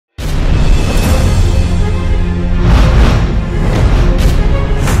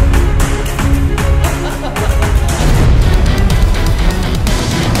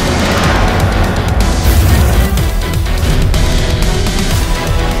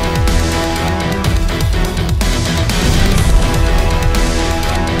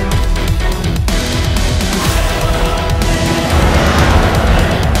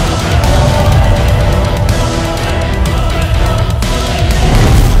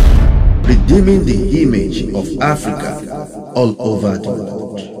dimming the image of Africa all over the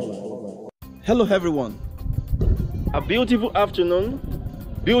world. Hello everyone. A beautiful afternoon,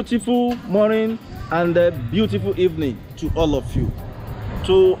 beautiful morning, and a beautiful evening to all of you.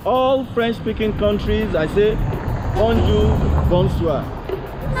 To all French-speaking countries, I say bonjour, bonsoir,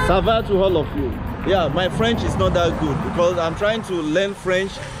 ça va to all of you. Yeah, my French is not that good because I'm trying to learn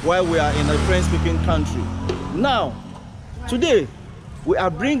French while we are in a French-speaking country. Now, today, we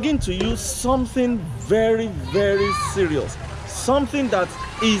are bringing to you something very, very serious. Something that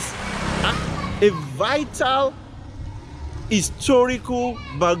is a vital historical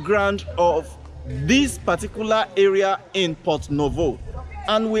background of this particular area in Port Novo.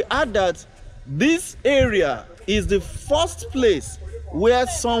 And we add that this area is the first place where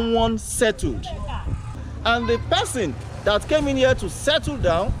someone settled. And the person that came in here to settle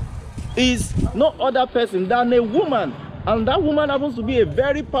down is no other person than a woman. And that woman happens to be a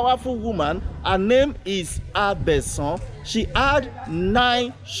very powerful woman. Her name is ABESAN. She had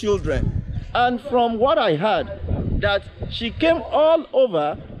 9 children. And from what I heard, that she came all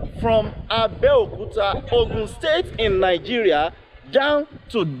over from Abeokuta, Ogun State in Nigeria, down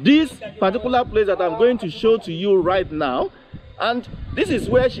to this particular place that I'm going to show to you right now. And this is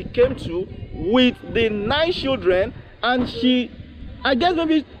where she came to with the 9 children. And I guess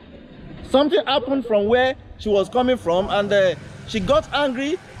maybe something happened from where she was coming from, and she got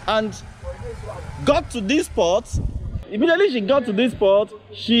angry and got to this spot. Immediately she got to this spot,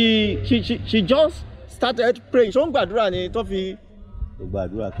 she just started praying.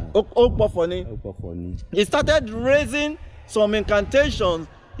 He started raising some incantations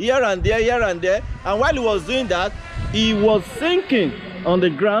here and there, and while he was doing that, he was sinking on the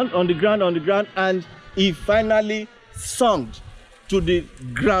ground, and he finally sunk to the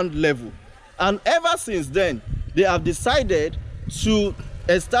ground level. And ever since then, they have decided to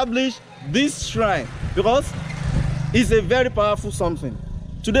establish this shrine because it's a very powerful something.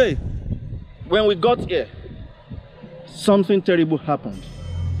 Today, when we got here, something terrible happened.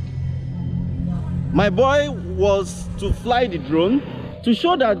 My boy was to fly the drone to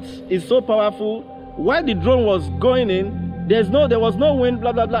show that it's so powerful. While the drone was going in, there was no wind,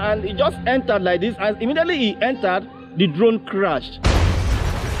 blah, blah, blah, and he just entered like this. And immediately he entered, the drone crashed.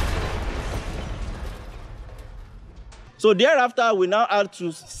 So thereafter, we now had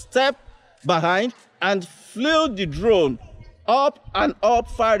to step behind and flew the drone up and up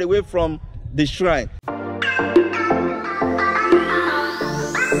far away from the shrine.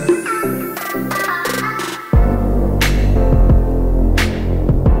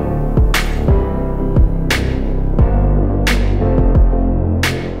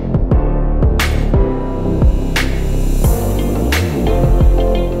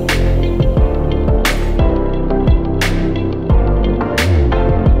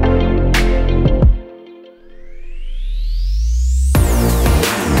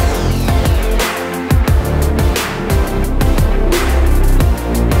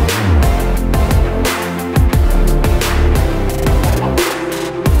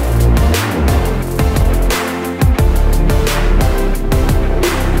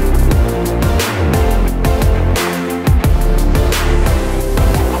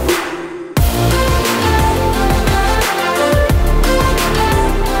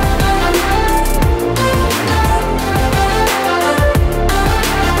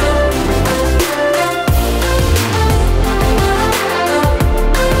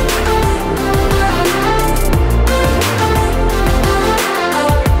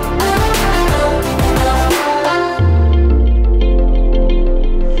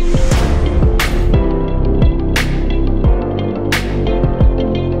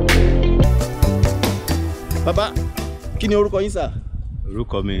 Baba, kí ni orúkọ yín sir?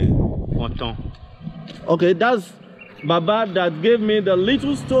 Orúkọ mi Fontan. Okay, that's Baba that gave me the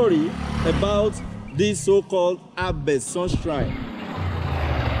little story about this so-called ABESAN shrine.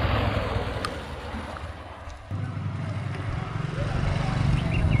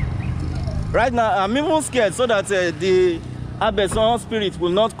 Right now, I'm even scared so that the ABESAN spirit will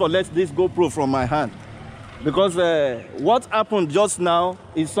not collect this GoPro from my hand. Because what happened just now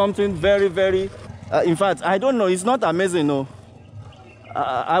is something very, very... in fact, I don't know, it's not amazing, no.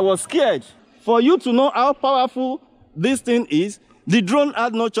 I was scared. For you to know how powerful this thing is, the drone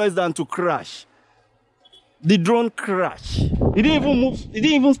had no choice than to crash. The drone crashed. It didn't even move, it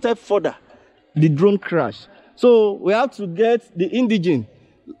didn't even step further. The drone crashed. So we have to get the indigene.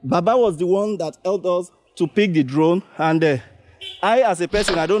 Baba was the one that helped us to pick the drone, and I, as a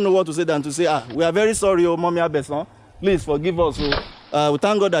person, I don't know what to say than to say, we are very sorry, oh, Mommy ABESAN. Please forgive us. We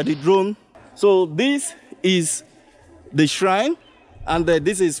thank God that the drone. So this is the shrine, and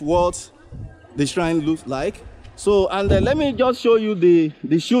this is what the shrine looks like. So, and let me just show you the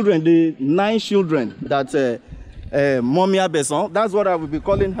children, the 9 children that Mommy ABESAN, that's what I will be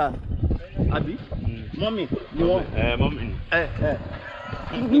calling her. Abi? Mommy. You want? Mommy.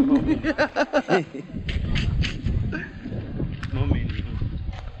 Mommy.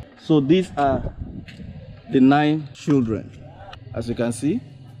 So these are the 9 children, as you can see.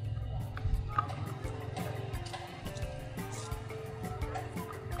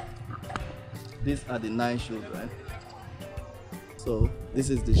 These are the 9 children. So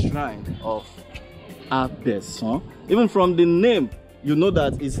this is the shrine of ABESAN. Even from the name, you know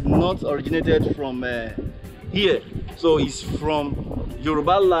that it's not originated from here. So it's from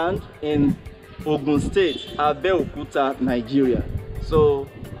Yoruba land in Ogun State, Abeokuta, Nigeria. So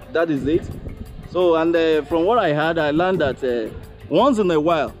that is it. So, and from what I heard, I learned that once in a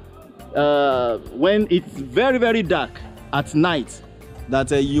while, when it's very, very dark at night, that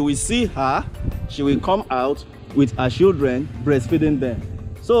you will see her, she will come out with her children, breastfeeding them.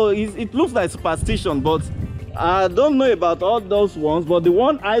 So it looks like superstition, but I don't know about all those ones, but the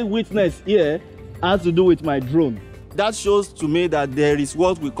one I witnessed here has to do with my drone. That shows to me that there is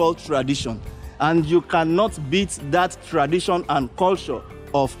what we call tradition, and you cannot beat that tradition and culture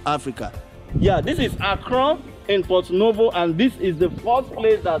of Africa. Yeah, this is Accra in Port Novo, and this is the first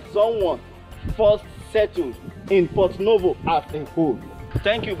place that someone first settled in Port Novo as a whole.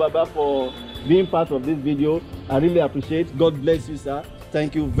 Thank you, Baba, for being part of this video. I really appreciate it. God bless you, sir.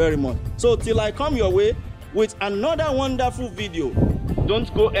 Thank you very much. So till I come your way with another wonderful video, don't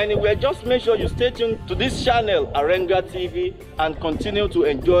go anywhere. Just make sure you stay tuned to this channel, Arenga TV, and continue to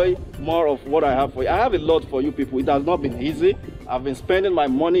enjoy more of what I have for you. I have a lot for you people. It has not been easy. I've been spending my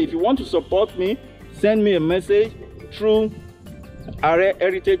money. If you want to support me, send me a message through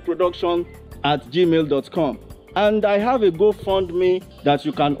heritageproduction@gmail.com. And I have a GoFundMe that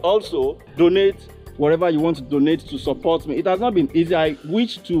you can also donate wherever you want to donate to support me. It has not been easy. I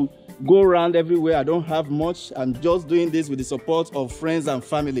wish to go around everywhere. I don't have much. I'm just doing this with the support of friends and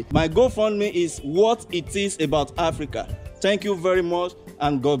family. My GoFundMe is What It Is About Africa. Thank you very much,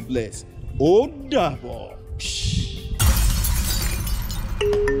 and God bless. Ó dàbọ̀.